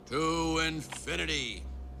to infinity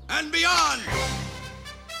and beyond.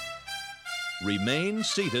 Remain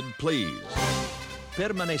seated, please.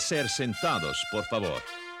 Permanecer sentados, por favor.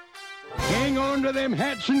 Hang on to them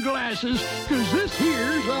hats and glasses, because this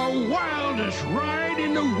here's the wildest ride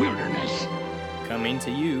in the wilderness. Coming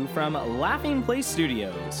to you from Laughing Place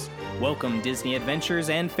Studios. Welcome, Disney adventurers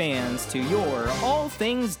and fans, to your All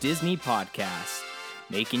Things Disney podcast,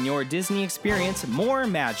 making your Disney experience more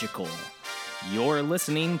magical. You're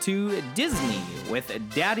listening to Disney with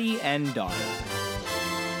Daddy and Daughter.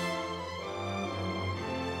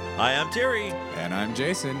 Hi, I'm Terry. And I'm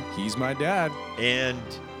Jason. He's my dad. And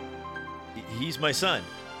he's my son.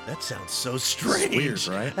 That sounds so strange. Weird,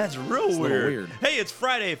 right? That's real weird. Hey, it's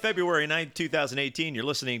Friday, February 9th, 2018. You're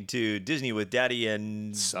listening to Disney with Daddy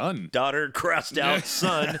and Son. Daughter, crossed out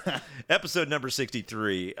son, episode number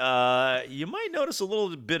 63. You might notice a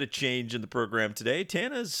little bit of change in the program today.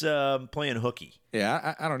 Tana's playing hooky.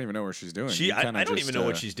 Yeah, I don't even know where she's doing. I don't even know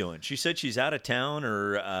what she's doing. She said she's out of town,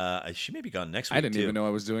 or she may be gone next week. I didn't even know I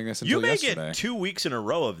was doing this until you may yesterday. get 2 weeks in a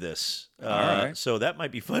row of this. All right. So that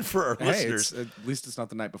might be fun for our listeners. At least it's not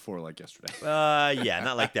the night before like yesterday. Yeah,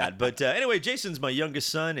 not like that. But anyway, Jason's my youngest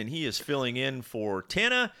son, and he is filling in for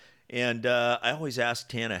Tana. And I always ask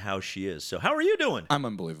Tana how she is. So how are you doing? I'm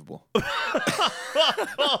unbelievable.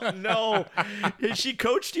 Oh, no. Has she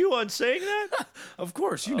coached you on saying that? Of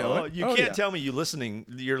course, you know it. You can't tell me you're listening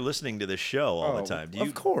to this show all the time. Do you?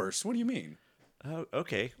 Of course. What do you mean? Oh,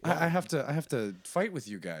 okay. Well, I have to fight with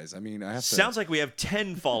you guys. I mean, I have to. Sounds like we have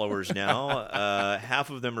 10 followers now. Half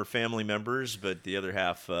of them are family members, but the other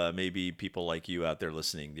half may be people like you out there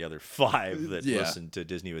listening. The other 5 that listen to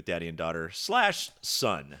Disney with Daddy and Daughter /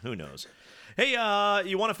 son. Who knows? Hey,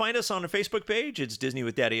 you want to find us on a Facebook page? It's Disney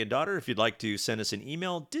with Daddy and Daughter. If you'd like to send us an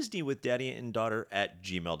email,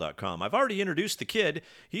 disneywithdaddyandDaughter@gmail.com. I've already introduced the kid.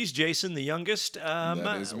 He's Jason, the youngest.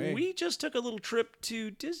 That is me. We just took a little trip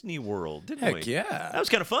to Disney World, didn't we? Heck yeah. That was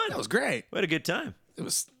kind of fun. That was great. We had a good time. It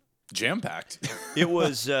was jam-packed. It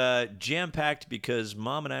was jam-packed because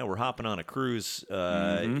Mom and I were hopping on a cruise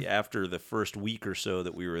after the first week or so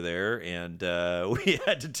that we were there, and we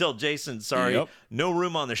had to tell Jason, sorry, no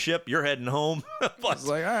room on the ship, you're heading home. I was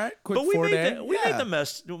like, all right, quick but we 4 made day. We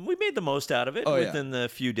made the most out of it within the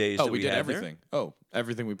few days that we did had everything. there. Oh,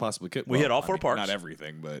 everything we possibly could. We hit all 4 parks. Not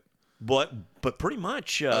everything, but pretty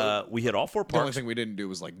much we hit all 4 parks. The only thing we didn't do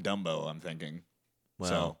was like Dumbo, I'm thinking.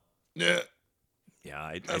 Well, yeah.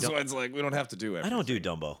 Yeah, that's why it's like we don't have to do everything. I don't do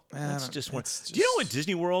Dumbo. That's just one. Do you know what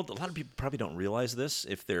Disney World? A lot of people probably don't realize this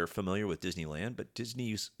if they're familiar with Disneyland, but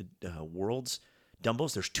Disney's World's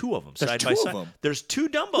Dumbos, there's 2 of them side by side. There's 2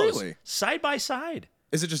 Dumbos side by side.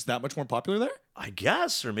 Is it just that much more popular there? I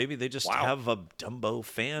guess, or maybe they just have a Dumbo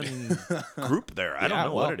fan group there. I don't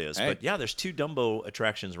know what it is, but yeah, there's 2 Dumbo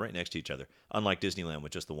attractions right next to each other, unlike Disneyland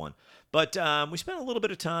with just the one. But we spent a little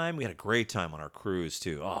bit of time. We had a great time on our cruise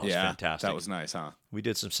too. Oh, it was fantastic. That was nice, huh? We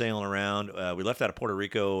did some sailing around. We left out of Puerto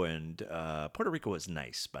Rico, and Puerto Rico was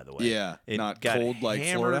nice, by the way. Yeah, not cold like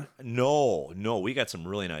Florida? No, we got some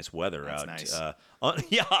really nice weather out. Nice.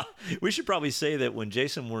 Yeah, we should probably say that when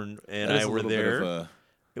Jason and I were there.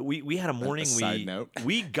 We had a morning. Side note.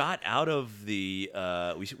 We got out of the.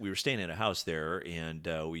 We were staying at a house there, and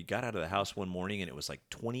we got out of the house one morning, and it was like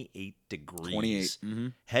 28 degrees. 28. Mm-hmm.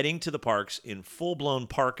 Heading to the parks in full blown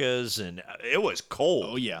parkas, and it was cold.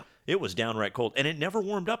 Oh yeah, it was downright cold, and it never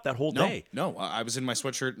warmed up that whole day. No, I was in my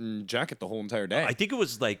sweatshirt and jacket the whole entire day. I think it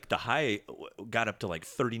was like the high got up to like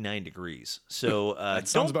 39 degrees. So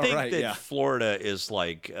don't think right, that Florida is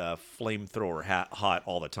like flamethrower hot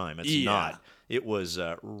all the time. It's not. It was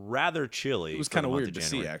rather chilly. It was kind of weird to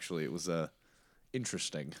see, actually. It was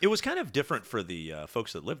interesting. It was kind of different for the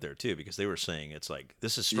folks that lived there, too, because they were saying, it's like,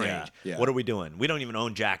 this is strange. Yeah. What are we doing? We don't even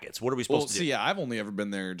own jackets. What are we supposed to do? Yeah, I've only ever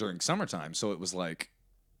been there during summertime, so it was like...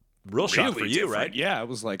 Real shock for you, different. right? Yeah, it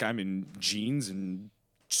was like I'm in jeans and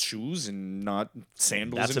shoes and not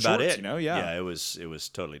sandals That's and about shorts, it. you know? Yeah. It was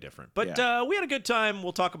totally different. But we had a good time.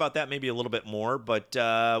 We'll talk about that maybe a little bit more. But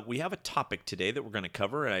we have a topic today that we're going to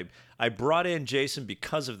cover. And I brought in Jason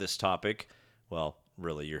because of this topic. Well,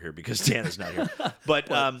 really, you're here because Tana's not here. But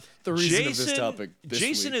the reason of this topic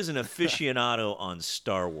Jason is an aficionado on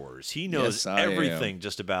Star Wars. He knows everything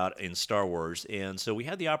just about in Star Wars. And so we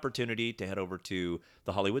had the opportunity to head over to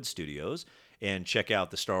the Hollywood Studios and check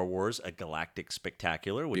out the Star Wars A Galactic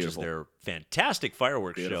Spectacular, which is their fantastic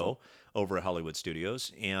fireworks show over at Hollywood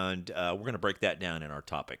Studios. And we're going to break that down in our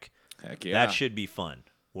topic. Heck yeah. That should be fun.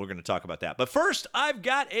 We're going to talk about that. But first, I've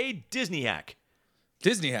got a Disney hack.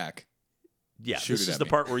 Disney hack. Yeah, Shoot this it is at the me.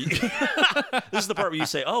 part where you this is the part where you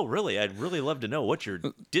say, "Oh, really? I'd really love to know what your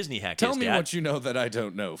Disney hack Tell is, me Dad." what you know that I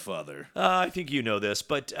don't know, Father. I think you know this,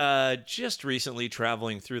 but just recently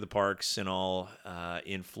traveling through the parks and all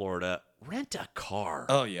in Florida, rent a car.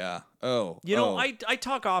 Oh yeah. Oh. You know, oh. I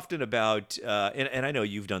talk often about, and I know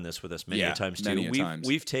you've done this with us many Yeah, a times too. many a times.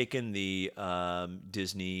 We've taken the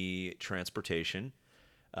Disney transportation,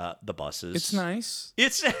 the buses. It's nice.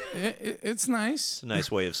 It's It's nice. a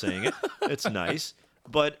nice way of saying it. It's nice,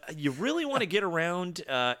 but you really want to get around.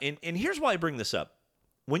 And here's why I bring this up: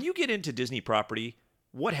 when you get into Disney property,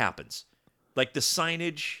 what happens? Like the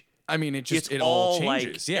signage. I mean, it just It's it all like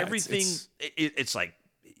changes. Yeah, everything. It's like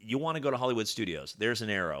you want to go to Hollywood Studios. There's an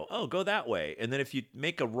arrow. Oh, go that way. And then if you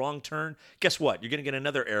make a wrong turn, guess what? You're going to get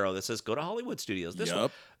another arrow that says go to Hollywood Studios. This way.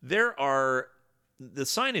 Yup. The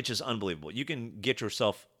signage is unbelievable. You can get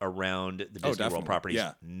yourself around the Disney World definitely. properties,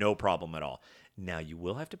 Yeah. no problem at all. Now you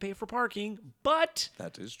will have to pay for parking, but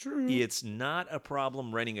that is true. it's not a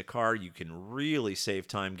problem renting a car. You can really save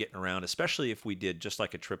time getting around, especially if we did just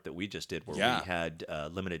like a trip that we just did where Yeah. we had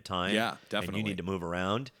limited time. Yeah, And definitely. you need to move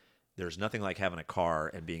around. There's nothing like having a car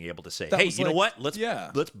and being able to say, That "Hey, was you know like- what?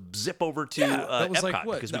 yeah. Let's zip over to that was Epcot like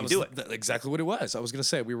what? because That we was can do it." exactly what it was. I was gonna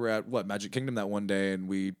say we were at Magic Kingdom that one day, and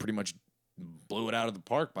we pretty much blew it out of the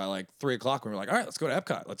park by like 3 o'clock. We were like, all right, let's go to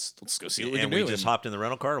Epcot. Let's go see what we And can we do. just And- hopped in the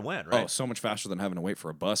rental car and went. Right? Oh, so much faster than having to wait for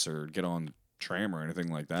a bus or get on tram or anything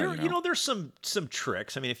like that. You know, there's some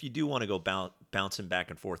tricks. I mean, if you do want to go bouncing back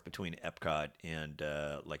and forth between Epcot and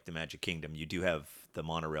like the Magic Kingdom, you do have the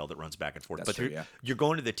monorail that runs back and forth. That's But true, you're, yeah. you're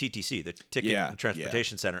going to the TTC, the Ticket Yeah, and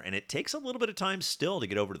Transportation Center, and it takes a little bit of time still to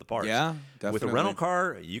get over to the parks. Yeah, With a definitely. rental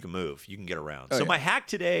car, you can move. You can get around. Oh, so yeah. my hack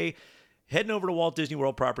today, heading over to Walt Disney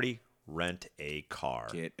World property, rent a car.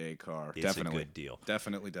 Get a car. It's Definitely. a good deal.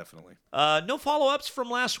 Definitely. No follow-ups from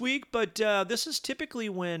last week, but this is typically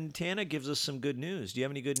when Tana gives us some good news. Do you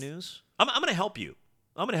have any good news? I'm going to help you.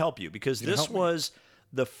 I'm going to help you because this help me. was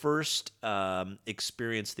the first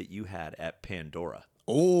experience that you had at Pandora.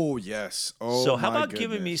 Oh yes. Oh. So how my about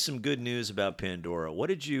giving me goodness. some good news about Pandora? What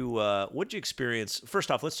did you experience?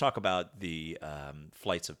 First off, let's talk about the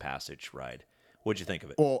Flights of Passage ride. What'd you think of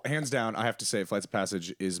it? Well, hands down, I have to say, Flights of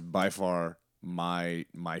Passage is by far my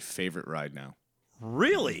favorite ride now.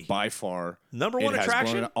 Really? By far, Number it one has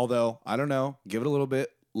attraction? blown it- although I don't know, give it a little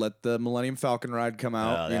bit. Let the Millennium Falcon ride come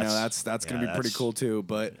out. that's- That's yeah, going to be pretty that's- cool too.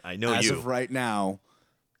 But I know as you. of right now,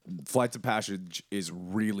 Flights of Passage is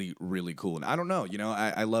really, really cool. And I don't know,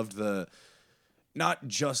 I loved not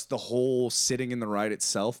just the whole sitting in the ride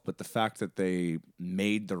itself, but the fact that they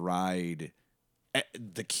made the ride,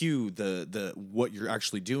 the queue, the what you're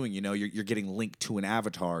actually doing. You're getting linked to an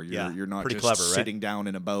avatar. You're not pretty just clever, right? sitting down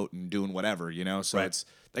in a boat and doing whatever. So Right.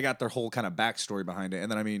 they got their whole kind of backstory behind it.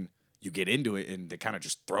 And then I mean, you get into it and they kind of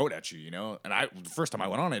just throw it at you, And the first time I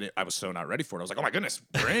went on it, I was so not ready for it. I was like, oh my goodness,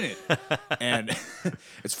 we're in it. And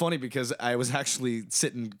it's funny because I was actually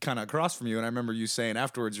sitting kind of across from you, and I remember you saying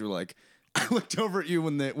afterwards, you were like, I looked over at you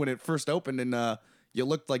when it first opened, and you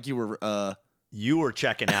looked like you were. You were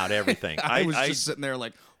checking out everything. I was just sitting there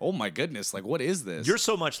like, oh my goodness, like what is this? You're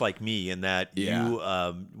so much like me in that Yeah.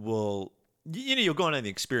 you will. You'll go on an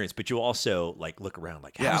experience, but you also like look around,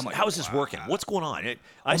 like, Yeah, I'm like, how is this working? What's going on? I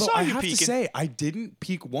Although saw I you have peeking. to say, I didn't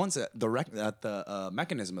peek once at the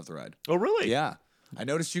mechanism of the ride. Oh, really? Yeah. I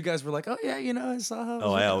noticed you guys were like, oh yeah, I saw how.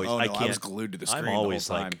 Oh, I I was glued to the screen. I'm always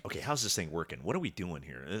the whole like, time. okay, how's this thing working? What are we doing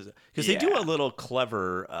here? Because they do Yeah. a little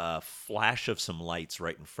clever flash of some lights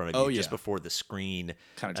right in front of you Oh, just yeah. before the screen.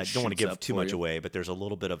 Kinda I just don't want to shoots give up too for much you. away, but there's a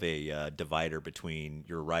little bit of a divider between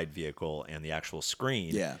your ride vehicle and the actual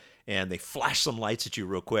screen. Yeah. And they flash some lights at you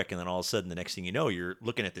real quick, and then all of a sudden, the next thing you know, you're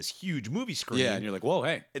looking at this huge movie screen. Yeah, and you're like, whoa,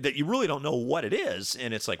 hey. that you really don't know what it is,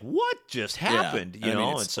 and it's like, what just happened? I mean, And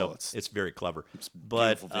it's- so well, it's very clever.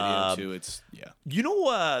 But Beautiful video too. It's you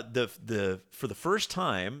know, the for the first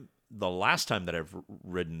time, the last time that I've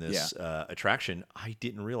ridden this attraction, I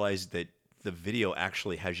didn't realize that the video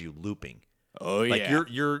actually has you looping. Oh Like yeah.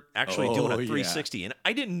 you're actually doing a Oh, yeah. 360, and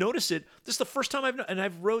I didn't notice it. This is the first time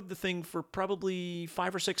I've rode the thing for probably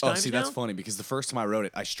 5 or 6 Oh, times see, now. that's funny because the first time I rode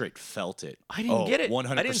it, I straight felt it. I didn't get it.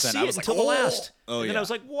 100%. I didn't see I it was like, until the oh! last. Oh, and then yeah. I was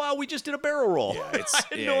like, wow, we just did a barrel roll. Yeah, it's- I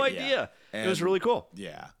had yeah, no yeah. idea. It was And- really cool.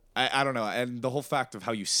 Yeah. I don't know. And the whole fact of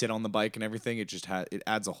how you sit on the bike and everything, it just it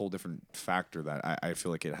adds a whole different factor that I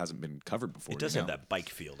feel like it hasn't been covered before. It does you have know? that bike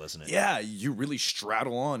feel, doesn't it? Yeah, you really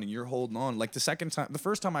straddle on and you're holding on. Like the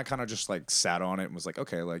first time I kind of just like sat on it and was like,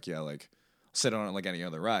 okay, like, yeah, like sit on it like any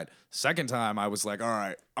other ride. Second time I was like, all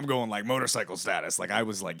right, I'm going like motorcycle status. Like I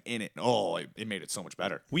was like in it. Oh, it made it so much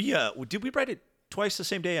better. We did we ride it twice the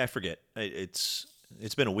same day? I forget. It's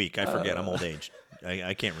been a week. I forget. I'm old age.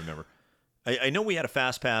 I can't remember. I know we had a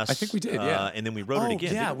fast pass. I think we did, yeah. And then we rode it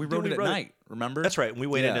again. Yeah, we rode it at night. Remember? That's right. And we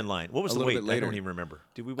waited Yeah. in line. What was A the little wait? bit later. I don't even remember.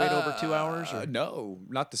 Did we wait over 2 hours? Or? No,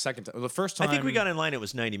 not the second time. The first time. I think we got in line. It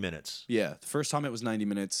was 90 minutes. Yeah, the first time it was 90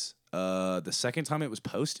 minutes. The second time it was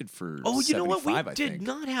posted for. Oh, you know what? We 75, I did think.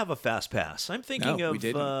 not have a fast pass. I'm thinking No, we of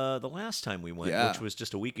didn't. the last time we went, Yeah. which was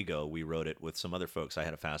just a week ago. We rode it with some other folks. I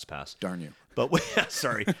had a fast pass. Darn you. But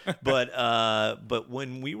sorry, but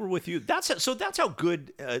when we were with you, that's how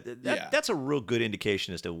good. Yeah. That's a real good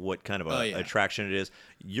indication as to what kind of a yeah. attraction it is.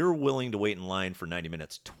 You're willing to wait in line for 90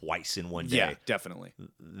 minutes twice in one day. Yeah, definitely.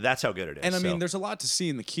 That's how good it is. And I mean, So, there's a lot to see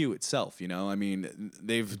in the queue itself. You know, I mean,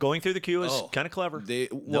 they've going through the queue is kind of clever.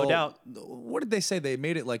 No doubt. What did they say? They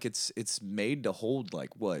made it like it's made to hold like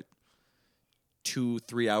what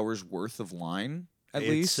 2-3 hours worth of line at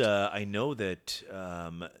least. I know that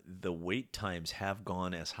the wait times have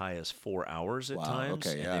gone as high as 4 hours at Wow, times,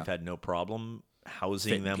 okay, and yeah. they've had no problem housing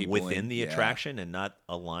Fitting them people within in, the yeah. attraction and not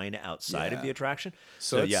a line outside of Yeah. the attraction.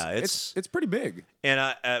 So yeah, it's pretty big.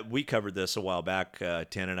 and we covered this a while back.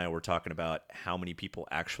 Tan and I were talking about how many people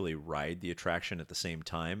actually ride the attraction at the same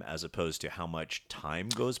time, as opposed to how much time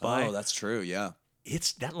goes by. Oh, that's true. Yeah.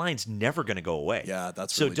 That line's never going to go away. Yeah,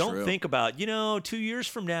 that's so really don't true. think about 2 years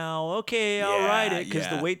from now. Okay, I'll Yeah, ride it because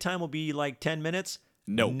yeah. the wait time will be like 10 minutes.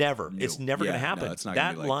 No, never. no. It's never going Yeah, to happen. no, it's not gonna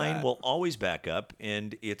that be like line that. will always back up,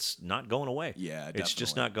 and it's not going away. Yeah, it's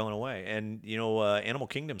just definitely. not going away. And Animal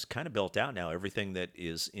Kingdom's kind of built out now. Everything that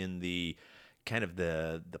is in the kind of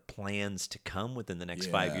the plans to come within the next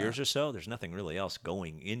 5 Yeah. years or so. There's nothing really else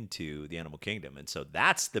going into the Animal Kingdom, and so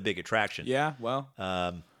that's the big attraction. Yeah. Well,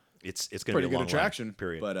 It's going to pretty be a good long attraction. line,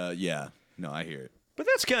 period. But yeah, no, I hear it. But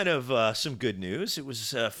that's kind of some good news. It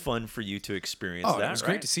was fun for you to experience Oh, that. it was right?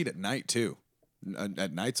 great to see it at night too.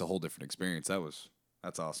 At night's a whole different experience.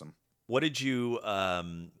 That's awesome. What did you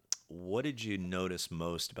notice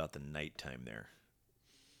most about the nighttime there?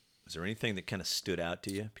 Was there anything that kind of stood out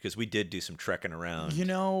to you? Because we did do some trekking around.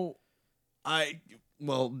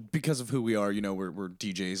 Well, because of who we are, we're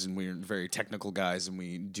DJs and we're very technical guys and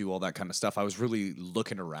we do all that kind of stuff. I was really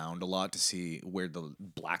looking around a lot to see where the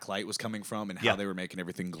black light was coming from and how Yeah. they were making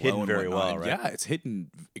everything glow Hidden and very whatnot. well, And right? Yeah, it's hidden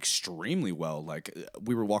extremely well. Like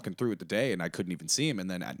we were walking through it today and I couldn't even see them. And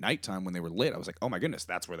then at nighttime when they were lit, I was like, oh my goodness,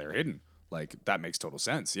 that's where they're hidden. Like that makes total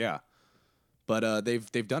sense. Yeah. But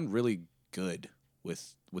they've done really good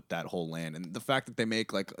with that whole land. And the fact that they make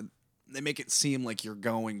it seem like you're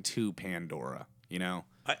going to Pandora.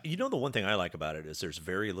 The one thing I like about it is there's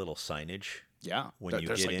very little signage. Yeah, When you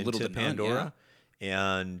there's, get like, little into to none, Pandora,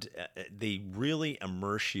 and they really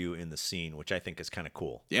immerse you in the scene, which I think is kind of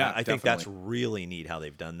cool. Yeah, I think that's definitely. really neat how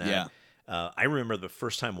they've done that. Yeah. I remember the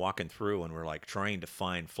first time walking through and we're like trying to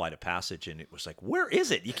find Flight of Passage, and it was like, where is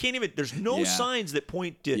it? You can't even. There's no Yeah. signs that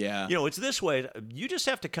point to. Yeah. It's this way. You just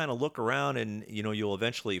have to kind of look around, and you'll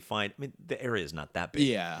eventually find. I mean, the area is not that big.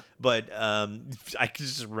 Yeah. But I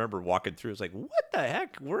just remember walking through. It's like, what the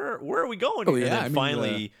heck? Where are we going? Oh, And yeah, then I mean,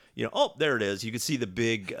 finally, there it is. You can see the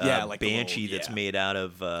big like the banshee little- that's yeah. made out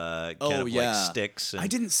of like sticks. And, I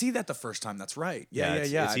didn't see that the first time. That's right. Yeah.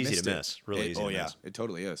 it's I easy missed to it. miss. Really easy Oh to yeah, miss. it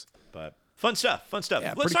totally is. But fun stuff. Yeah,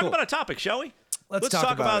 Let's pretty talk cool. about a topic, shall we? Let's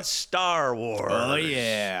talk about it. Star Wars. Oh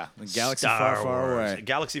yeah, the galaxy Star far, far Wars. away.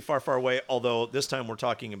 Galaxy far, far away. Although this time we're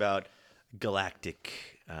talking about galactic.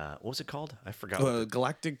 What was it called? I forgot.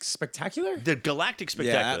 Galactic Spectacular. The Galactic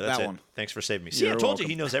Spectacular. Yeah, That's that it. one. Thanks for saving me. See, I You're told you welcome.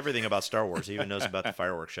 he knows everything about Star Wars. He even knows about the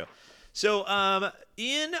fireworks show. So,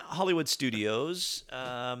 in Hollywood Studios,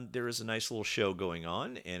 there is a nice little show going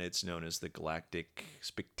on, and it's known as the Galactic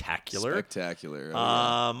Spectacular. Spectacular.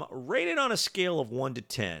 Oh, yeah. Rated on a scale of 1 to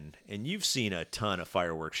 10, and you've seen a ton of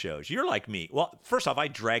fireworks shows. You're like me. Well, first off, I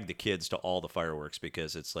drag the kids to all the fireworks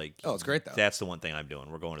because it's like, Oh, it's great, though. That's the one thing I'm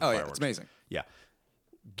doing. We're going to the Oh, yeah, fireworks. it's amazing. Yeah.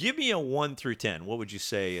 Give me a 1 through 10. What would you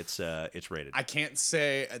say it's rated? I can't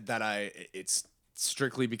say that it's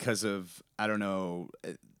strictly because of I don't know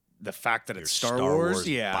the fact that it's Your Star Star Wars. Wars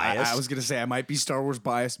Yeah, bias? I was gonna say I might be Star Wars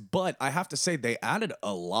biased, but I have to say they added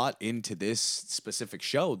a lot into this specific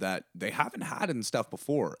show that they haven't had in stuff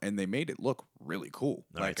before, and they made it look really cool.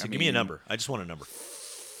 All right, so give me a number. I just want a number.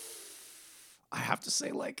 I have to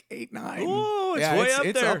say like 8, 9. Ooh, it's way up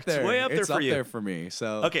there. It's way up there It's for up you. there for me.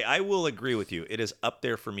 So Okay, I will agree with you. It is up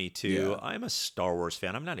there for me too. Yeah. I'm a Star Wars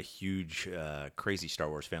fan. I'm not a huge, crazy Star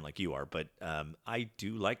Wars fan like you are, but I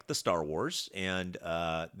do like the Star Wars, and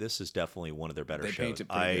this is definitely one of their better They shows. paint it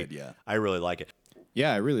pretty good, yeah. I really like it.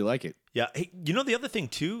 yeah, I really like it. Yeah, hey, the other thing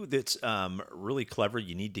too that's really clever.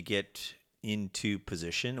 You need to get into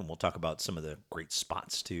position, and we'll talk about some of the great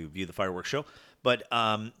spots to view the fireworks show. But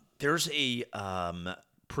there's a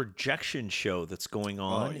projection show that's going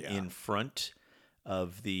on yeah. in front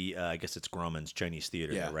of the I guess it's Grauman's Chinese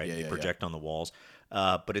theater, Yeah, there, right? yeah, They yeah, project on the walls.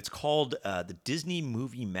 But it's called the Disney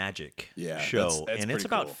Movie Magic show, that's and it's pretty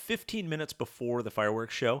about cool. 15 minutes before the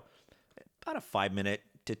fireworks show. About a 5-minute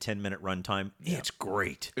to 10-minute runtime. It's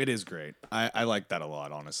great. It is great. I like that a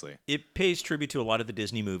lot, honestly. It pays tribute to a lot of the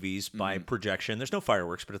Disney movies by Mm-hmm. projection. There's no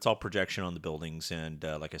fireworks, but it's all projection on the buildings and,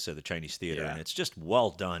 like I said, the Chinese theater, Yeah. and it's just well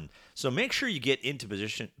done. So make sure you get into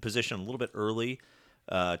position a little bit early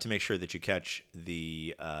to make sure that you catch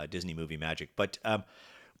the Disney Movie Magic. But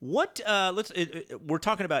we're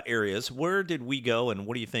talking about areas. Where did we go, and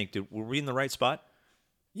what do you think? Were we in the right spot?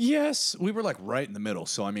 Yes, we were like right in the middle.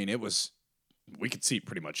 So I mean, we could see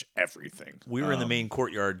pretty much everything. We were in the main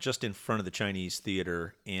courtyard, just in front of the Chinese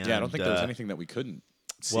theater, and Yeah, I don't think there was anything that we couldn't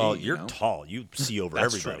see. Well, you you're know? tall. You see over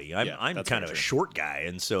That's true. everybody. Yeah, I'm that's kind of very a true. short guy,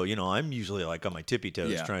 and so I'm usually like on my tippy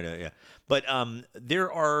toes Yeah. trying to. Yeah, but there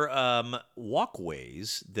are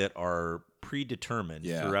walkways that are predetermined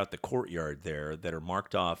Yeah. throughout the courtyard there that are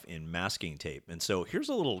marked off in masking tape. And so here's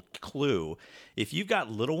a little clue: if you've got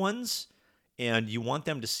little ones and you want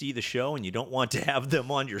them to see the show and you don't want to have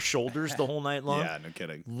them on your shoulders the whole night long, Yeah, no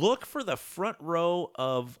kidding. look for the front row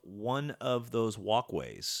of one of those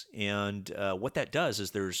walkways. And what that does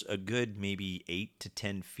is there's a good maybe 8 to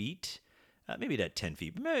 10 feet, maybe not 10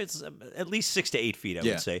 feet, but maybe it's at least 6 to 8 feet, I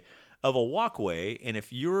Yeah. would say, of a walkway. And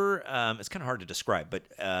if you're, it's kind of hard to describe, but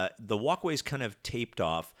the walkway's kind of taped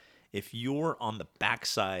off. If you're on the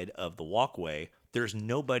backside of the walkway, there's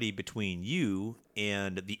nobody between you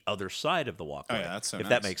and the other side of the walkway. Oh, yeah, that's so if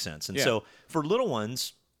that nice. makes sense. And Yeah. so for little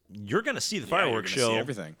ones, you're going to see the Yeah, you're fireworks gonna see show.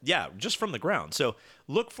 everything. Yeah, just from the ground. So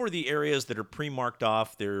look for the areas that are pre-marked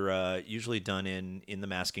off. They're usually done in the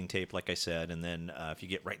masking tape, like I said. And then if you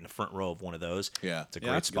get right in the front row of one of those, Yeah. it's a Yeah,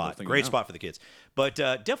 great that's a good little spot. thing to Great know. spot for the kids. But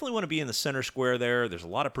definitely want to be in the center square there. There's a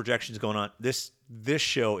lot of projections going on. This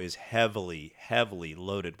show is heavily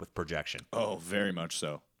loaded with projection. Oh, very much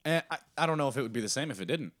so. And I don't know if it would be the same if it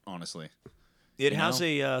didn't, honestly. It has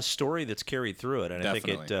a story that's carried through it, and I think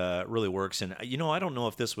it Definitely. really works. And I don't know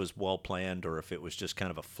if this was well planned or if it was just kind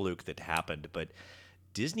of a fluke that happened, but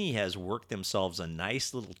Disney has worked themselves a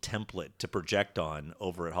nice little template to project on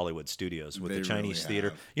over at Hollywood Studios with They the Chinese really theater.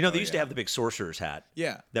 have. They Oh, used to yeah. have the big sorcerer's hat.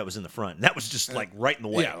 Yeah. That was in the front. And that was just like right in the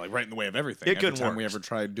way. Yeah, like right in the way of everything. It Every couldn't time we work. ever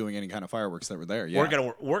tried doing any kind of fireworks that were there. Yeah.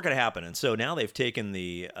 We're gonna happen, and so now they've taken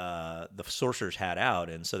the sorcerer's hat out,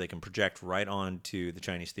 and so they can project right onto the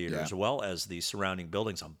Chinese theater Yeah. as well as the surrounding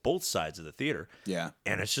buildings on both sides of the theater. Yeah.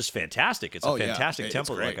 And it's just fantastic. It's Oh, a yeah. fantastic It's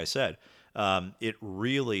template, like great. I said. It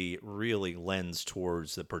really lends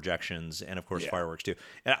towards the projections and, of course, Yeah. fireworks too.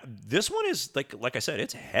 And this one is like I said,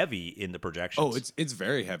 it's heavy in the projections. Oh, it's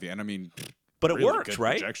very heavy, and I mean, but it really works, good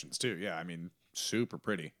right? Projections too. Yeah, I mean, super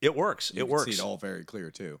pretty. It works. You It can works. See it all very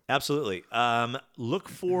clear too. Absolutely. Look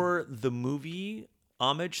for the movie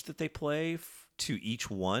homage that they play to each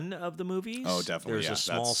one of the movies. Oh, definitely, There's yeah. a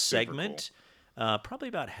small That's super segment, probably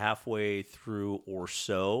about halfway through or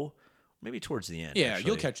so, maybe towards the end. Yeah,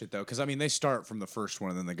 you'll actually. catch it though, because I mean, they start from the first one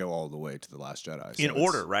and then they go all the way to the Last Jedi. So in it's-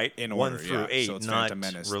 order, right? In 1 order, through yeah. 8, So it's not Phantom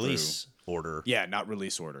Menace release order. Yeah, not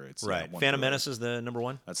release order. It's Right. 1 Phantom through 8. Menace is the number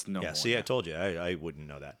 1? That's the number Yeah, one, see, I yeah. told you. I wouldn't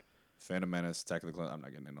know that. Phantom Menace, Attack of the Clones. I'm not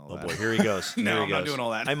getting into all Oh that. boy, here he goes. No, Here he I'm not goes. doing all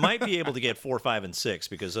that. I might be able to get 4, 5, and 6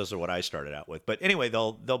 because those are what I started out with. But anyway,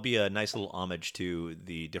 there'll be a nice little homage to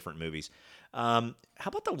the different movies. How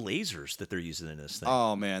about the lasers that they're using in this thing?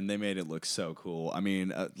 Oh man, they made it look so cool. I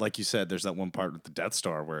mean, like you said, there's that one part with the Death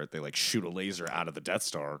Star where they like shoot a laser out of the Death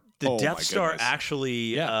Star. The Oh, Death my Star goodness.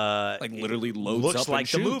 actually, Yeah. Like, literally it loads looks up and like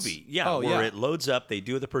the shoots. movie. Yeah, Oh, where yeah. it loads up. They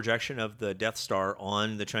do the projection of the Death Star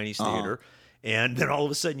on the Chinese theater. And then all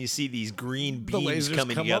of a sudden, you see these green The beams lasers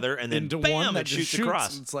coming come together, up and then into bam, one it that just shoots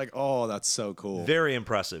across. It's like, oh, that's so cool. Very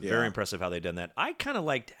impressive. Very Yeah. impressive how they've done that. I kind of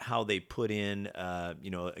liked how they put in,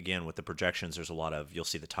 again, with the projections, there's a lot of, you'll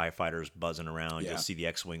see the TIE fighters buzzing around. Yeah. You'll see the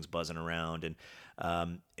X-Wings buzzing around. And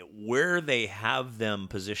where they have them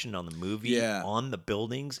positioned on the movie, Yeah. on the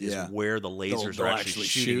buildings, is Yeah. where the lasers they'll are actually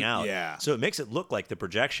shooting shoot, out. yeah. So it makes it look like the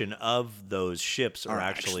projection of those ships are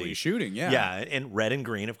actually shooting, yeah. Yeah, and red and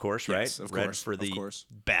green, of course, right? Yes, of red course, for of the course.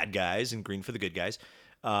 bad guys and green for the good guys.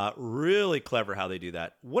 Really clever how they do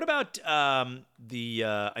that. What about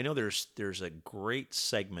I know there's a great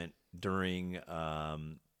segment during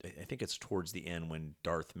I think it's towards the end when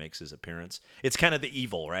Darth makes his appearance. It's kind of the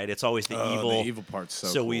evil, right? It's always the evil. The evil part's so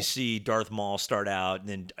So we cool. see Darth Maul start out, and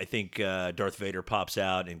then I think Darth Vader pops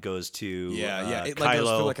out and goes to Yeah, it Kylo. like goes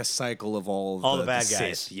through like a cycle of all the bad Sith.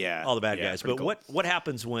 guys. Yeah, all the bad yeah, guys. pretty But cool. what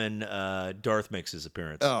happens when Darth makes his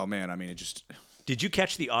appearance? Oh man, I mean, it just Did you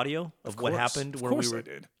catch the audio of what happened? Of course I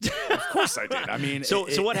did. Of course I did. I mean, So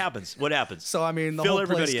what happens? What happens? So I mean, the Fill whole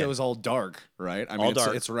place everybody in. goes all dark, right? I mean, All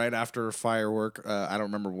dark. It's right after firework. I don't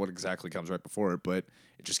remember what exactly comes right before it, but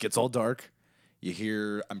it just gets all dark. You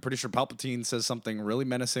hear, I'm pretty sure Palpatine says something really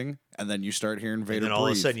menacing, and then you start hearing Vader And then all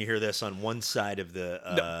breathe. of a sudden you hear this on one side of the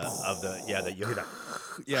that you hear that.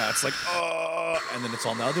 Yeah, it's like, oh, and then it's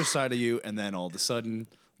on the other side of you, and then all of a sudden,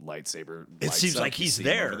 lightsaber. It lights seems up, like you he's see him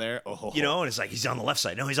there. over there. Oh, You know, and it's like he's on the left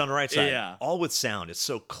side. No, he's on the right side. Yeah. All with sound. It's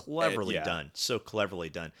so cleverly yeah. done. So cleverly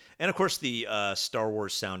done. And of course, the Star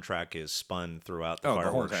Wars soundtrack is spun throughout the the whole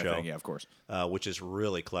fireworks entire show. thing, yeah, of course. Which is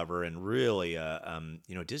really clever and really,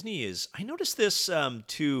 Disney is. I noticed this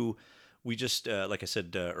too. We just, like I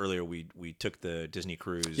said earlier, we took the Disney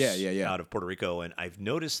cruise Yeah. out of Puerto Rico, and I've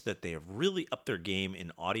noticed that they have really upped their game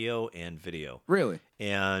in audio and video. Really?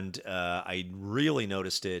 And I really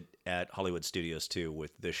noticed it at Hollywood Studios too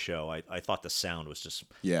with this show. I thought the sound was just,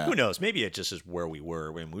 Yeah. who knows? Maybe it just is where we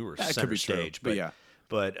were when we were it could center be true, stage. but yeah.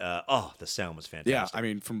 But the sound was fantastic. Yeah, I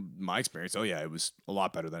mean, from my experience, it was a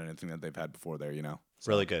lot better than anything that they've had before there, you know?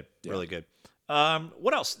 So, Really good, yeah. really good.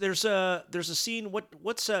 What else? There's a scene.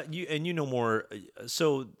 What's you know more?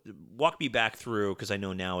 So walk me back through because I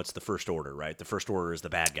know now it's the First Order, right? The First Order is the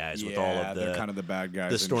bad guys with all of the they're kind of the bad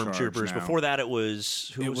guys. the in charge stormtroopers. now. Before that, it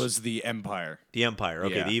was it was the Empire. the Empire.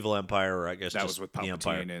 Okay, Yeah. the evil Empire, or I guess That just was with the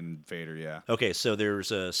Empire. Palpatine and Vader, yeah. Okay, so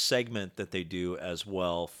there's a segment that they do as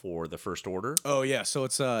well for the First Order. Oh yeah, so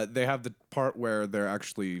it's they have the part where they're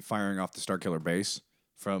actually firing off the Starkiller base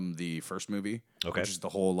from the first movie. Okay. Which is the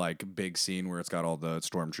whole like big scene where it's got all the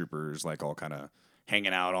stormtroopers like all kind of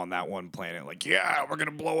hanging out on that one planet, like, yeah, we're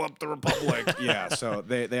gonna blow up the Republic. Yeah, so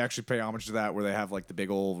they actually pay homage to that where they have like the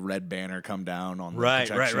big old red banner come down on the Right,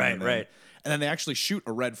 projection, right, and then, right. And then they actually shoot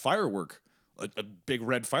a red firework. A big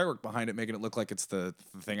red firework behind it, making it look like it's the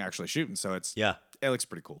thing actually shooting. So it looks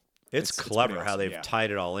pretty cool. It's pretty clever how awesome, they've yeah.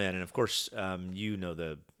 tied it all in, and of course, you know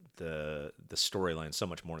the storyline so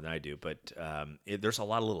much more than I do. But there's a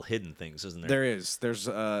lot of little hidden things, isn't there? There is. There's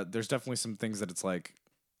definitely some things that it's like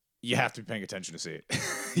you have to be paying attention to see it.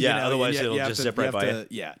 Yeah, otherwise it'll you have just to- zip right have by to- you.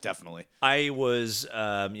 Yeah, definitely. I was,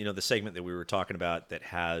 the segment that we were talking about that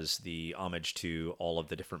has the homage to all of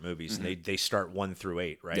the different movies, and they start 1 through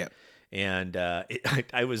 8, right? Yep. And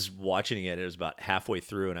I was watching it. It was about halfway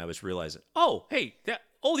through, and I was realizing,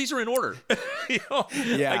 these are in order.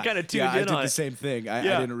 Yeah, I kind of tuned I in did on the it. same thing. I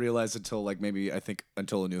didn't realize until like maybe I think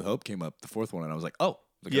until A New Hope came up, the fourth one, and I was like, oh,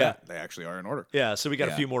 look at Yeah. that. They actually are in order. Yeah, so we got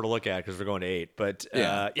a Yeah. few more to look at because we're going to 8. But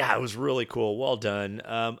Yeah. it was really cool. Well done.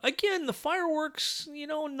 Again, the fireworks,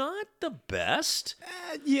 not the best.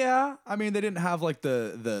 Yeah, I mean they didn't have like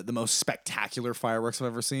the most spectacular fireworks I've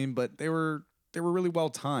ever seen, but they were really well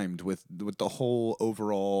timed with the whole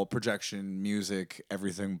overall projection, music,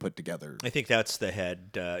 everything put together. I think that's the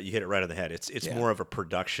head. You hit it right on the head. It's Yeah. more of a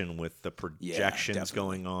production with the projections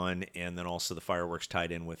definitely. going on, and then also the fireworks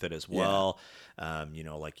tied in with it as well.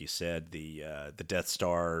 Like you said, the Death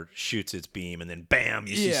Star shoots its beam, and then bam,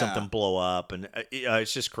 you see Yeah. something blow up, and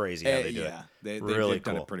it's just crazy how they do it. They've Really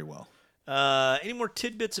done cool. it pretty well. Any more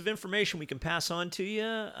tidbits of information we can pass on to you?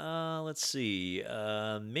 Let's see.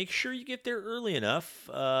 Make sure you get there early enough.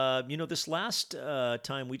 This last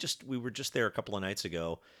time we were just there a couple of nights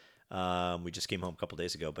ago. We just came home a couple of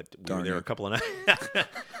days ago, but we were Darn there you. a couple of nights.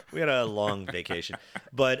 We had a long vacation,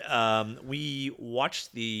 but we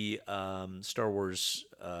watched the Star Wars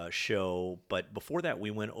show. But before that,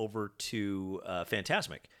 we went over to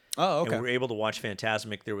Fantasmic. Oh, okay. And we were able to watch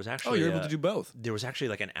Fantasmic. There was actually you're able to do both. There was actually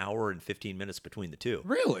like an hour and 15 minutes between the two.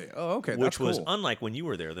 Really? Oh, okay. Which That's was cool. unlike when you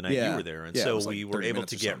were there, the night Yeah. you were there. And Yeah, it so was like we were 30 able minutes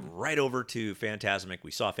to or get something. right over to Fantasmic.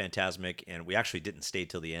 We saw Fantasmic, and we actually didn't stay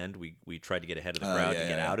till the end. We tried to get ahead of the crowd to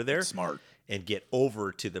get out of there. Smart. And get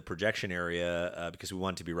over to the projection area because we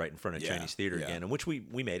wanted to be right in front of Yeah, Chinese Theater yeah. again, and which we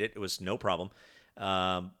made it. It was no problem.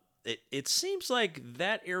 It seems like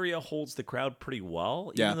that area holds the crowd pretty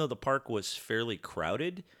well. Yeah. Even though the park was fairly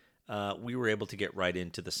crowded, we were able to get right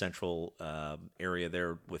into the central area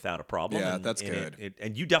there without a problem. Yeah, and, that's and good.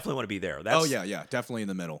 and you definitely want to be there. That's, Oh yeah, definitely in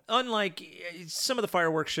the middle. Unlike some of the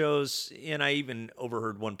fireworks shows, and I even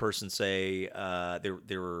overheard one person say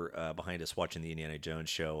they were behind us watching the Indiana Jones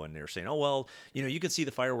show, and they were saying, "Oh well, you can see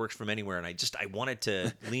the fireworks from anywhere." And I wanted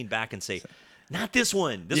to lean back and say, "Not this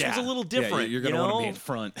one. This one's a little different." you're gonna want to be in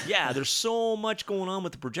front. Yeah, there's so much going on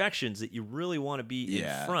with the projections that you really want to be in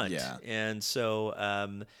Yeah, front. yeah. And so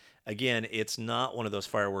Again, it's not one of those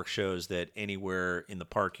fireworks shows that anywhere in the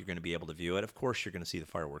park you're going to be able to view it. Of course, you're going to see the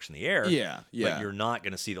fireworks in the air. Yeah. But you're not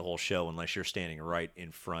going to see the whole show unless you're standing right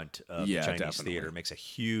in front of the Chinese definitely. theater. It makes a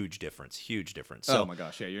huge difference. Huge difference. So oh my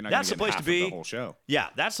gosh, yeah, you're not. that's gonna the place get to be. half of the whole show. Yeah,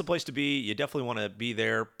 that's the place to be. You definitely want to be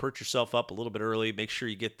there. Perch yourself up a little bit early. Make sure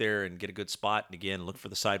you get there and get a good spot. And again, look for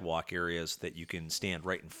the sidewalk areas that you can stand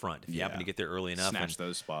right in front. If you happen to get there early enough, Snatch and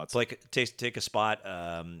those spots. take a spot.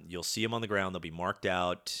 You'll see them on the ground. They'll be marked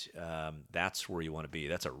out. That's where you want to be.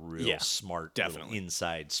 That's a real smart little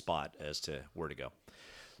inside spot as to where to go.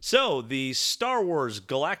 So, the Star Wars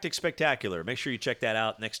Galactic Spectacular. Make sure you check that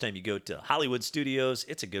out next time you go to Hollywood Studios.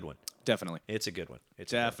 It's a good one. Definitely. It's a good one.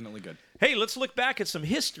 It's Definitely good. Hey, let's look back at some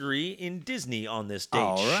history in Disney on this date,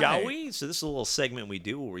 All right. shall we? So this is a little segment we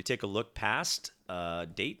do where we take a look past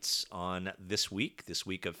dates on this week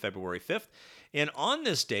of February 5th. And on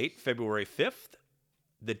this date, February 5th,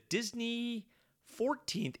 the Disney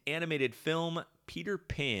 14th animated film Peter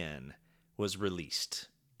Pan was released.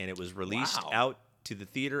 And it was released out to the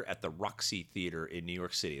theater at the Roxy Theater in New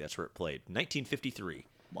York City. That's where it played. 1953.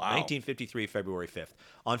 Wow. 1953, February 5th.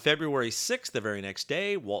 On February 6th, the very next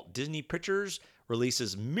day, Walt Disney Pictures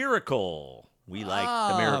releases Miracle. We like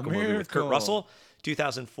the Miracle movie with Kurt Miracle. Russell.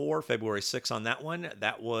 2004, February 6th on that one.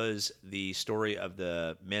 That was the story of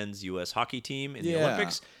the men's U.S. hockey team in the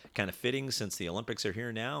Olympics. Kind of fitting since the Olympics are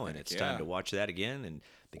here now, and it's time to watch that again. And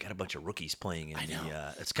they got a bunch of rookies playing in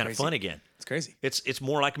it's kind of fun again. It's crazy. It's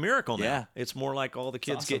more like Miracle now. Yeah. It's more like all the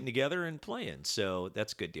kids getting together and playing. So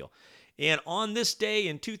that's a good deal. And on this day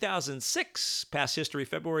in 2006, past history,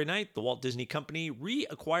 February 9th, the Walt Disney Company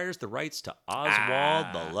reacquires the rights to Oswald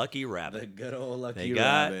the Lucky Rabbit. The good old Lucky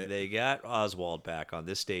Rabbit. They got Oswald back on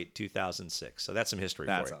this date, 2006. So that's some history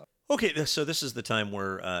for you. Awesome. Okay, so this is the time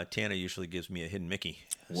where Tana usually gives me a hidden Mickey.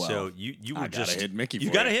 Well, so you were I got just a hidden Mickey you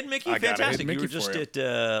for got you. a hidden Mickey? I got a Fantastic. hidden You were Mickey just for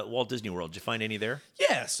at Walt Disney World. Did you find any there?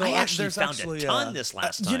 Yeah, so I actually there's found a ton this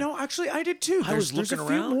last time. You know, actually, I did too. I was There's looking a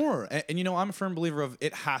few around. more, and you know, I'm a firm believer of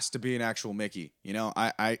it has to be an actual Mickey. You know,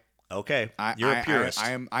 Okay, you're a purist.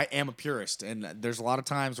 I am a purist, and there's a lot of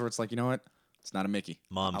times where it's like, you know what, it's not a Mickey.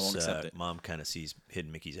 I won't accept it. Mom kind of sees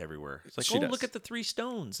hidden Mickeys everywhere. It's like, She does. look at the three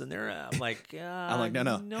stones, and they're. I'm like,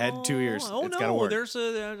 no. Head, 2 ears. Oh It's no, gotta work. there's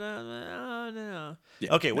a. No.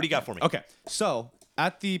 Yeah, Okay, what do you got for me? Okay, so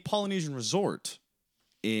at the Polynesian Resort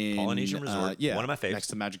in Polynesian Resort, one of my faves. next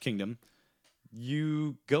to Magic Kingdom,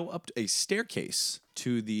 you go up a staircase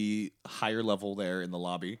to the higher level there in the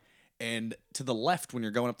lobby. And to the left, when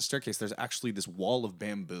you're going up the staircase, there's actually this wall of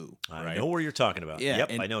bamboo. I know where you're talking about. Yeah, Yep,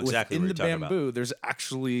 and I know exactly within what you're the talking bamboo, about. there's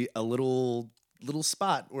actually a little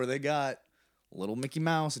spot where they got little Mickey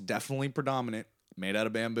Mouse, definitely predominant, made out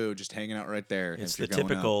of bamboo, just hanging out right there. It's if the you're going up.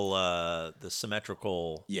 typical, the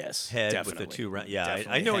symmetrical head with the two. Yeah,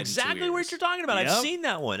 Definitely I know head and 2 exactly what ears. you're talking about. I've Yep. seen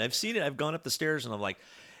that one. I've seen it. I've gone up the stairs and I'm like,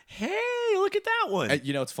 hey, look at that one.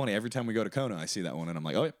 You know, it's funny. Every time we go to Kona, I see that one, and I'm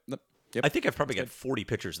like, oh, yep. I think I've probably got 40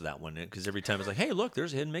 pictures of that one because every time it's like, hey, look,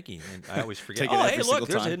 there's a hidden Mickey. And I always forget. Take it Oh, every hey, single look,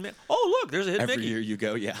 there's a time. hidden Mickey. Oh, look, there's a hidden Every Mickey. year you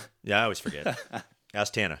go, yeah. Yeah, I always forget.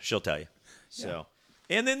 Ask Tana. She'll tell you. So,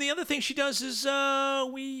 and then the other thing she does is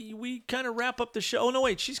we kind of wrap up the show. Oh, no,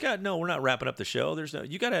 wait. We're not wrapping up the show.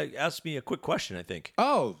 You got to ask me a quick question, I think.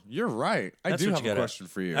 Oh, you're right. I That's do what have you a gotta- question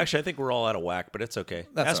for you. Actually, I think we're all out of whack, but it's okay.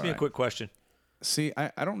 That's Ask all me a right. quick question. See,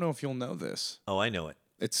 I don't know if you'll know this. Oh, I know it.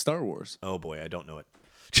 It's Star Wars. Oh, boy, I don't know it.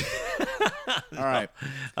 All right.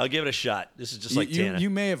 I'll give it a shot. This is just like Tana. You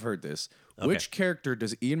may have heard this. Which character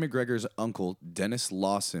does Ian McGregor's uncle, Dennis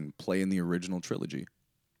Lawson, play in the original trilogy?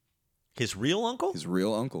 His real uncle? His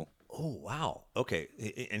real uncle. Oh, wow. Okay.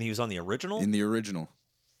 And he was on the original? In the original.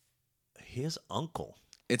 His uncle.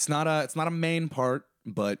 It's not a main part,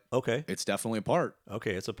 but Okay. it's definitely a part.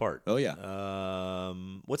 Okay, it's a part. Oh, yeah.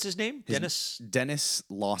 What's his name? Dennis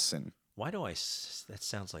Lawson. Why do that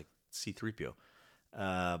sounds like C-3PO.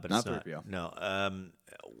 But Not it's not. 3PO. No.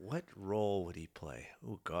 What role would he play?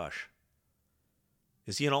 Oh, gosh.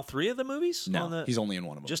 Is he in all three of the movies? No, he's only in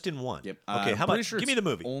one of them. Just in one? Yep. Okay, how about, give me the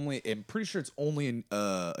movie. I'm pretty sure it's only in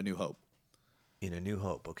A New Hope. In A New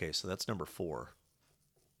Hope. Okay, so that's number 4.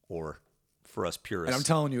 Or for us purists. And I'm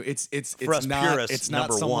telling you, it's us not purists, it's not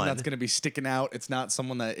number someone 1. that's going to be sticking out. It's not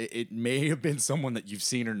someone that it may have been someone that you've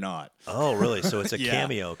seen or not. Oh, really? So it's a Yeah.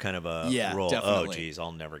 cameo kind of a Yeah, role. definitely. Oh, geez,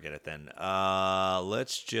 I'll never get it then.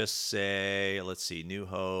 Let's just say, let's see, New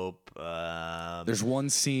Hope. There's one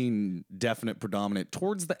scene, definite predominant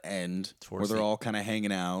towards the end, where they're all kind of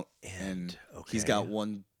hanging out, and he's got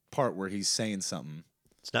one part where he's saying something.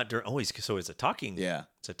 It's not during. Oh, so it's a talking. Yeah,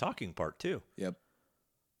 it's a talking part too. Yep.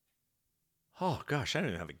 Oh gosh, I don't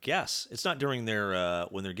even have a guess. It's not during their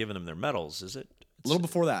when they're giving them their medals, is it? A little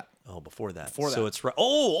before that. Oh, before that. Before So that. it's right.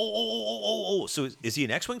 Oh. So is he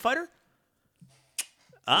an X-wing fighter?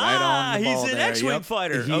 Right on the ball he's an there. X-wing Yep.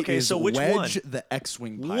 fighter. He Okay, is so which Wedge, one? the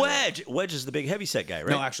X-wing pilot. Wedge is the big heavy set guy,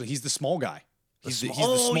 right? No, actually, he's the small guy. He's the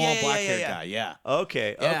small- small yeah, black-haired yeah. guy. Yeah.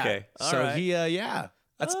 Okay. Yeah. Okay. All so right. he,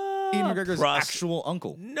 that's Ian McGregor's Pros- actual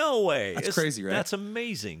uncle. No way. That's crazy, right? That's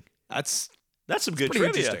amazing. That's That's some good pretty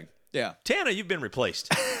trivia. interesting. Yeah. Tana, you've been replaced.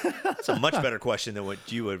 That's a much better question than what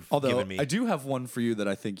you would have Although given me. I do have one for you that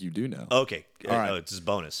I think you do know. Okay. All right. Oh, it's a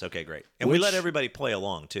bonus. Okay, great. And we Which- let everybody play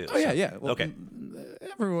along too. Oh yeah, yeah. Well, Okay.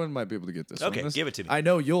 Everyone might be able to get this. Okay, one. give it to me. I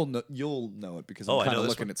know you'll know it because Oh, I I'm kind know of this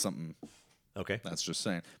looking one. at something. Okay. That's just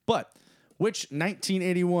saying. But which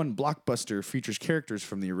 1981 blockbuster features characters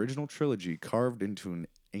from the original trilogy carved into an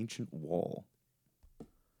ancient wall?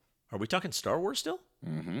 Are we talking Star Wars still?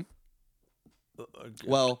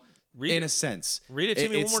 Well, Read in it- a sense. read it to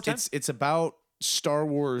me one more time. It's about Star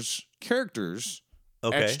Wars characters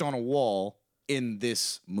Okay. etched on a wall in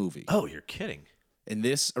this movie. Oh, you're kidding. In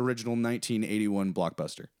this original 1981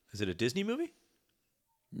 blockbuster. Is it a Disney movie?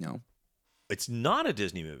 No. It's not a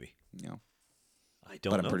Disney movie. No. I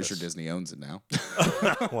don't But know I'm pretty sure this. Disney owns it now.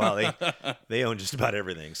 Well, they own just about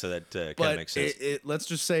everything, so that kind of But makes sense. let's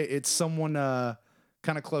just say it's someone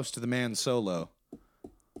kind of close to the man Solo.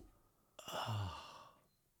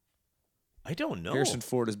 I don't know. Harrison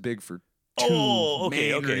Ford is big for two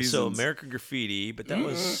okay. main So reasons. American Graffiti, but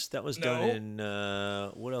that was done in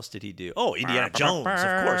what else did he do? Oh, Indiana Jones.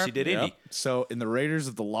 Of course, he did Yep. Indy. So in the Raiders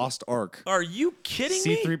of the Lost Ark, Are you kidding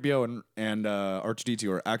me? C-3PO and R2-D2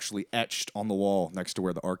 are actually etched on the wall next to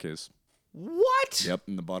where the Ark is. What? Yep,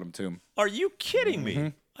 in the bottom tomb. Are you kidding Mm-hmm.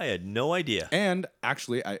 me? I had no idea. And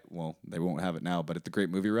actually, they won't have it now, but at the Great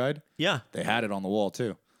Movie Ride, Yeah, they had it on the wall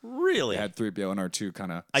too. really. They had 3PO and R2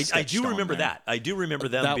 kind of. I do remember that. I do remember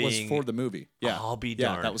them That being. was for the movie. Yeah, I'll be Yeah,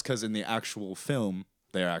 darned. that was because in the actual film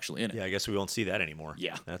they're actually in it. Yeah, I guess we won't see that anymore.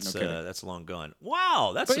 Yeah, that's no kidding. that's long gone.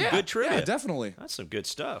 Wow, that's But some yeah, good trivia. Yeah, definitely. That's some good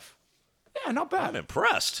stuff. Yeah, not bad. I'm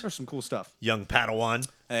impressed. There's some cool stuff. Young Padawan.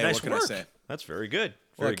 Hey, nice what can I work. say? That's very good.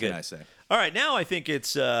 Very What good. can I say? All right, now I think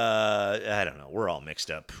it's I don't know. We're all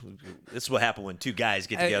mixed up. This is what happened when two guys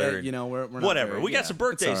get Hey, together. you know, we're not whatever. very- We got yeah, some it's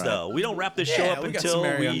birthdays all right. though. We don't wrap this show Yeah, up we got until some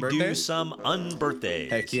merry we do unbirthdays. some unbirthdays.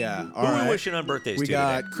 Heck yeah. Who All are we right. wishing on birthdays We to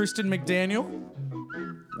got today? Kristen McDaniel.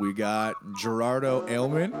 We got Gerardo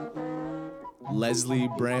Aylman. Leslie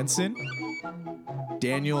Branson.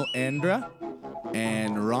 Daniel Andra.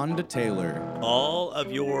 And Rhonda Taylor. All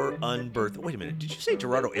of your unbirth. Wait a minute. Did you say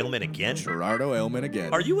Gerardo Aylman again? Gerardo Aylman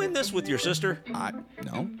again. Are you in this with your sister?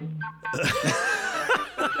 No.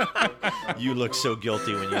 You look so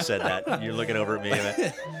guilty when you said that. You're looking over at me.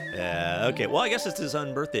 Yeah. Okay. Well, I guess it's his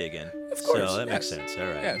unbirthday again. Of course, So that makes yes. sense. All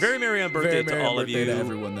right. Yes. Very merry unbirthday Very to merry all of unbirthday you, to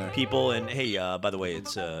everyone there. people. And hey, by the way,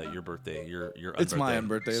 it's your birthday. Your It's my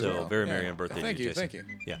unbirthday. unbirthday as So well. very Yeah. merry unbirthday. Thank to you, Jason. thank you.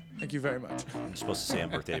 Yeah. Thank you very much. You're supposed to say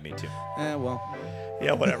unbirthday to me too. Well.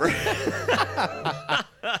 Yeah. Whatever.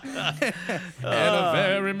 And a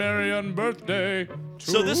very merry unbirthday.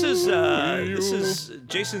 So this is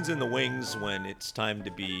Jason's in the wings when it's time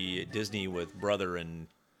to be Disney with brother and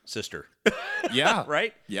sister. Yeah.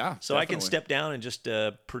 Right? Yeah. So I can definitely. step down and just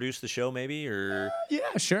produce the show, maybe, or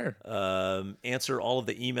Yeah, sure. answer all of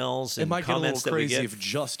the emails It and might get a little comments that we crazy get. if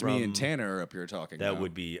just me and from- Tanner are up here talking. That now.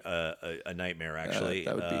 would be a nightmare, actually.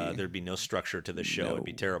 that would be- There'd be no structure to the show. It'd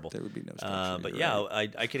be No, terrible. there would be no structure, But you're yeah,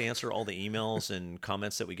 right. I could answer all the emails and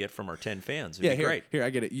comments that we get from our 10 fans. It'd Yeah, be here, great. here, I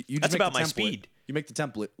get it. You That's just make about the my template. speed. You make the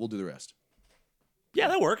template. We'll do the rest. Yeah,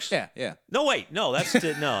 that works. Yeah, yeah. No, wait, no, that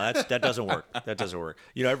doesn't work. That doesn't work.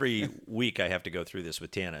 You know, every week I have to go through this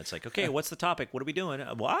with Tana. It's like, okay, what's the topic? What are we doing?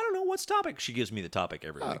 Well, I don't know. What's the topic? She gives me the topic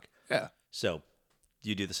every week. Yeah, So,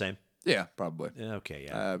 you do the same? yeah, probably. Yeah, okay,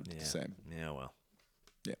 yeah. The same. Yeah, well.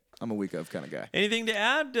 Yeah, I'm a week of kind of guy. Anything to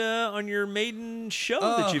add on your maiden show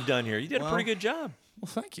that you've done here? You did a well, pretty good job. Well,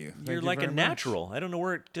 thank you. Thank You're you like a very much. natural. I don't know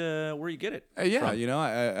where you get it. Yeah, from. you know,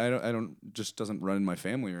 I don't just doesn't run in my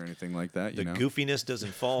family or anything like that. The You know, goofiness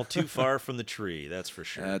doesn't fall too far from the tree. That's for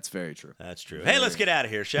sure. that's very true. That's true. Hey, let's get out of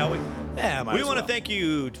here, shall we? Yeah, We want to thank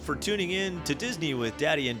you for tuning in to Disney with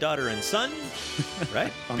Daddy and Daughter and Son.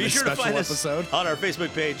 Right? On Be this sure to special find us episode. on our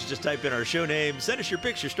Facebook page. Just type in our show name. Send us your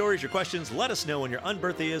pics, your stories, your questions. Let us know when your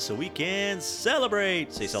unbirthday is so we can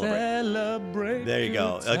celebrate. Say celebrate. Celebrate. There you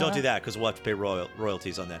go. good Don't do time. that because we'll have to pay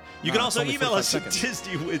royalties on that. You can It's also only email us 45 at seconds.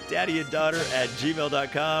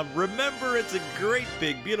 DisneyWithDaddyAndDaughter@gmail.com. Remember, it's a great,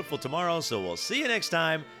 big, beautiful tomorrow, so we'll see you next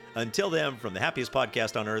time. Until then, from the happiest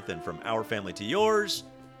podcast on earth and from our family to yours,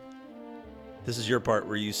 this is your part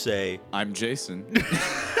where you say, I'm Jason.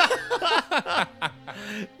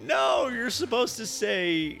 no, you're supposed to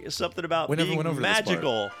say something about We never being went over this part.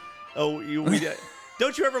 magical. Oh,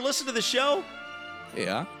 Don't you ever listen to the show?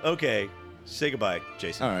 Yeah. Okay. Say goodbye,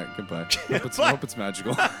 Jason. All right. Goodbye. Hope it's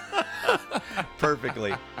magical.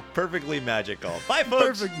 Perfectly magical. Bye,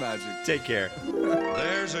 folks. Perfect magic. Take care.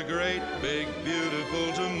 There's a great, big,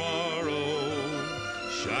 beautiful tomorrow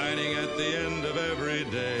shining at the end of every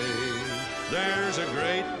day. There's a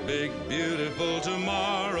great, big, beautiful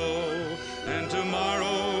tomorrow, and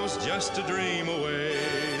tomorrow's just a dream away.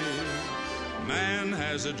 Man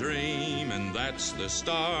has a dream, and that's the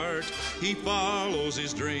start. He follows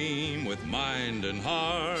his dream with mind and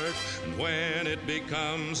heart. And when it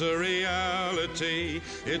becomes a reality,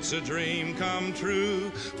 it's a dream come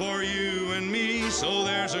true for you and me. So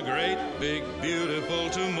there's a great, big, beautiful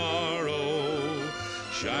tomorrow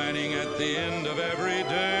shining at the end of every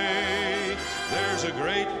day. There's a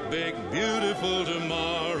great, big, beautiful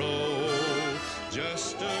tomorrow.